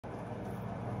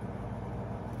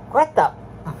What the?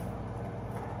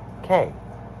 Okay,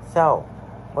 so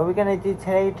what are we gonna do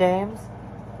today, James?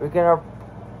 We're gonna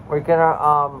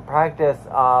practice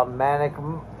manic.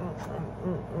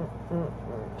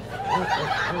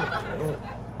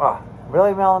 Oh,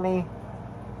 really, Melanie?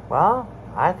 Well,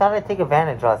 I thought I'd take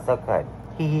advantage while it's so good.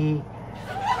 Hee.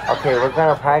 Okay, we're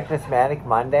gonna practice Manic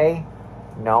Monday.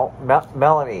 No,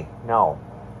 Melanie, no.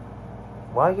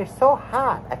 Well, you're so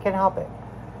hot. I can't help it.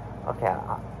 Okay,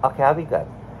 I'll be good.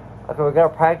 Okay, we're gonna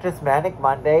practice Manic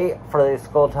Monday for the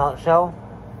school talent show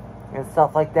and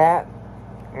stuff like that.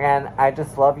 And I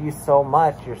just love you so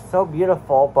much. You're so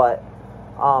beautiful, but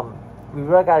we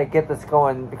really got to get this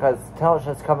going because talent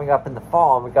show's coming up in the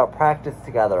fall and we got to practice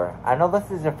together. I know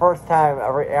this is your first time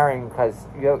ever airing because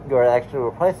you're actually a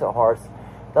replacement horse.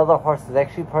 The other horse is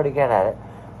actually pretty good at it,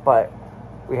 but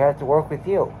we have to work with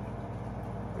you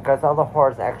because the other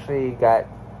horse actually got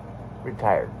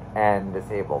retired and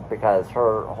disabled because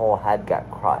her whole head got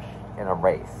crushed in a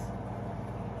race.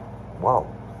 Whoa.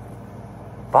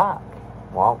 Fuck.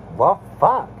 Well,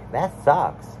 fuck. That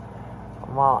sucks.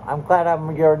 Well, I'm glad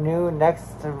I'm your new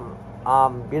next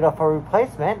beautiful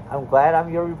replacement. I'm glad I'm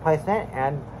your replacement,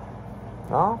 and,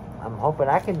 well, I'm hoping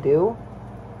I can do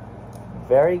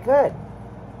very good.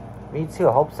 Me too.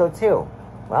 Hope so, too.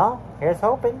 Well, here's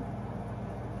hoping.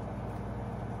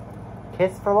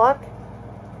 Kiss for luck?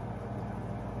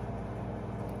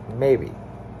 Maybe.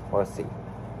 We'll see.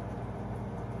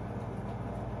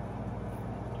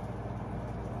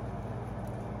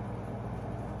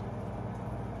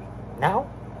 Now?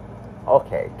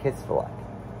 Okay, kiss for luck.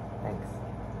 Thanks.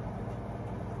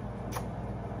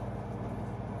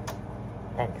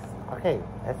 Thanks. Okay,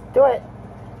 let's do it.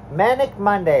 Manic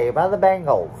Monday by the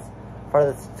Bangles for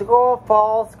the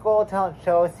fall school talent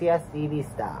show CSDD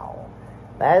style.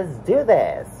 Let's do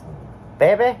this,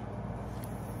 baby.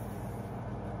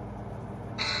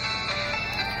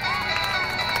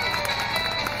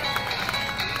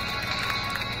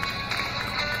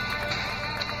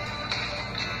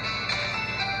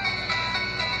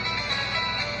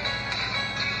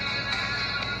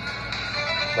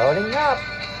 Loading up,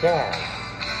 yeah.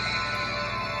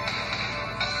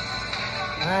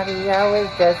 Maria was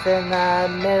just in the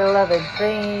middle of a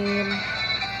dream.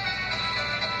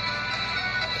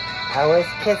 I was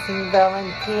kissing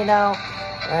Valentino,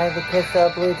 I had to kiss a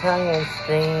blue tongue and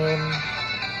scream.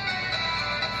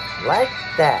 Like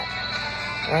that.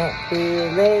 Won't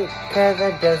be late cause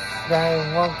I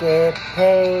won't get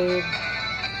paid.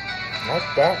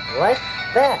 Like that, like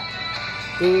that.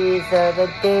 These are the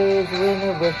days when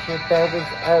you wish your bed was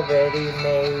already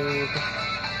made.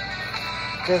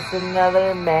 Just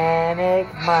another manic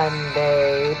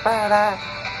Monday. Ba-da,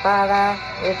 ba-da,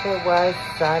 if it was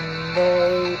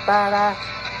Sunday. Ba-da,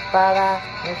 ba-da,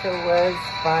 if it was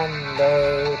fun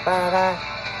day. Ba-da,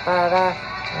 ba-da,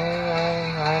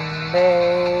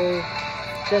 Monday.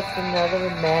 Just another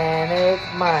manic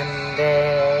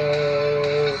Monday.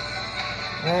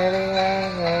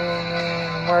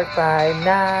 Work by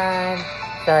 9.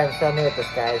 Sorry, I'm still new at this,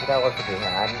 guys. I gotta work with you here.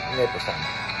 I'm new at this time.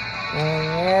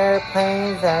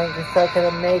 Airplanes, I still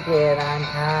couldn't make it on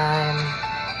time.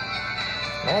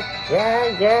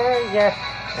 Yeah.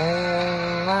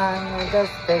 And I'm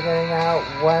just figuring out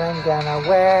what I'm gonna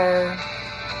wear.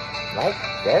 Like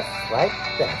this.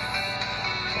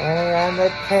 And on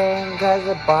the train, cause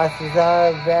the bus is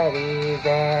already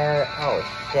there. Oh,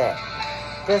 shit.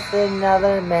 Just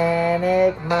another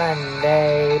manic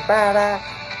Monday. Ba-da,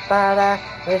 ba-da,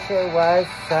 wish it was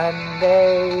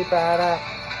Sunday. Ba-da,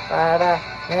 ba-da,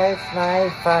 it's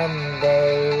my fun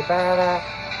day. Ba-da,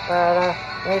 ba-da,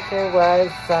 wish it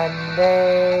was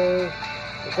Sunday.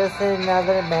 Just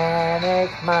another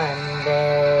manic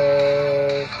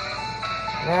Monday.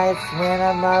 Nights when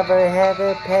a lover had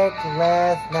to pick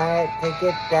last night to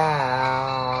get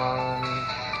down.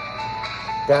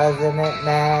 Doesn't it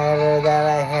matter that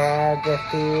I had to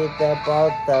feed the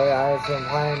both of us and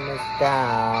one is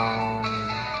down?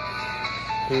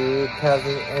 He tells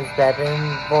me in his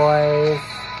bedroom voice,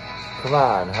 come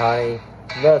on, honey,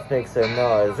 let's make some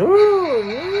noise. Ooh,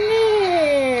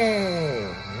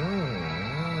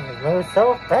 it moves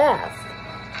so fast.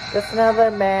 Just another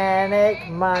manic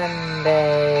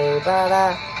Monday.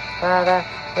 Ba-da, ba-da,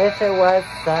 wish it was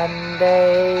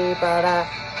Sunday. Ba-da,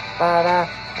 ba-da.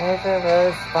 Wish it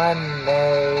was fun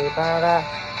day, ba-da,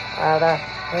 ba-da,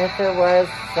 wish it was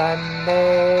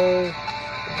Sunday,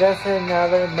 just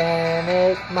another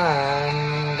manic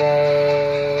Monday,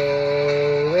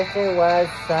 wish it was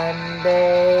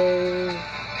Sunday,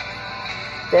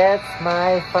 that's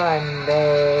my fun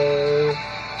day,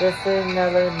 just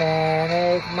another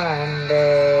manic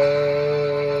Monday.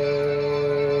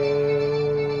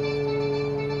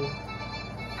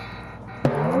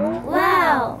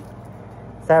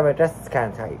 Sorry, my dress is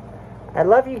kind of tight. I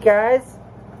love you guys.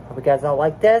 Hope you guys all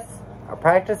like this. Our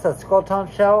practice of Skull Tone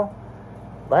Show.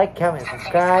 Like, comment,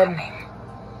 subscribe.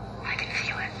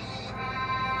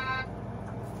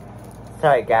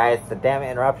 Sorry guys, the damn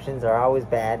interruptions are always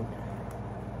bad.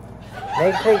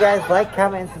 Make sure you guys like,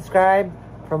 comment, and subscribe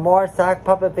for more sock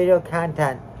puppet video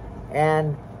content.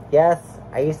 And yes,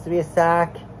 I used to be a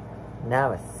sock.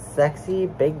 Now I'm a sexy,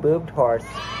 big boobed horse.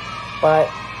 But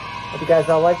hope you guys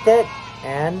all liked it.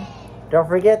 And don't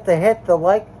forget to hit the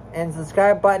like and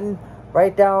subscribe button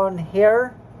right down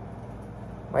here.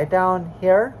 Right down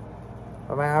here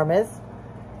where my arm is.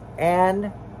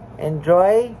 And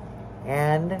enjoy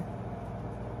and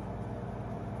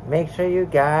make sure you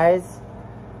guys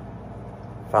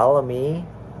follow me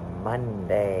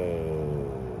Monday.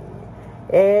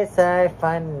 It's a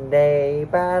fun day,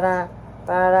 ba-da,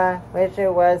 ba-da, wish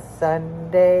it was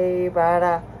Sunday,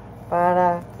 ba-da,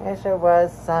 ba-da, wish it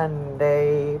was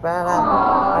Sunday, ba-da,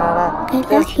 ba-da, I love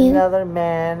just you. another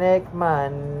manic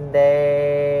Monday.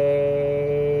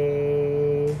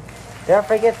 Don't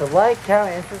forget to like,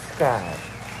 comment, and subscribe.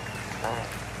 Bye.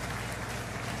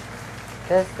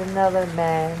 Just another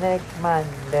manic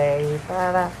Monday,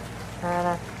 ba-da,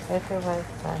 ba-da, wish it was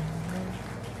Sunday.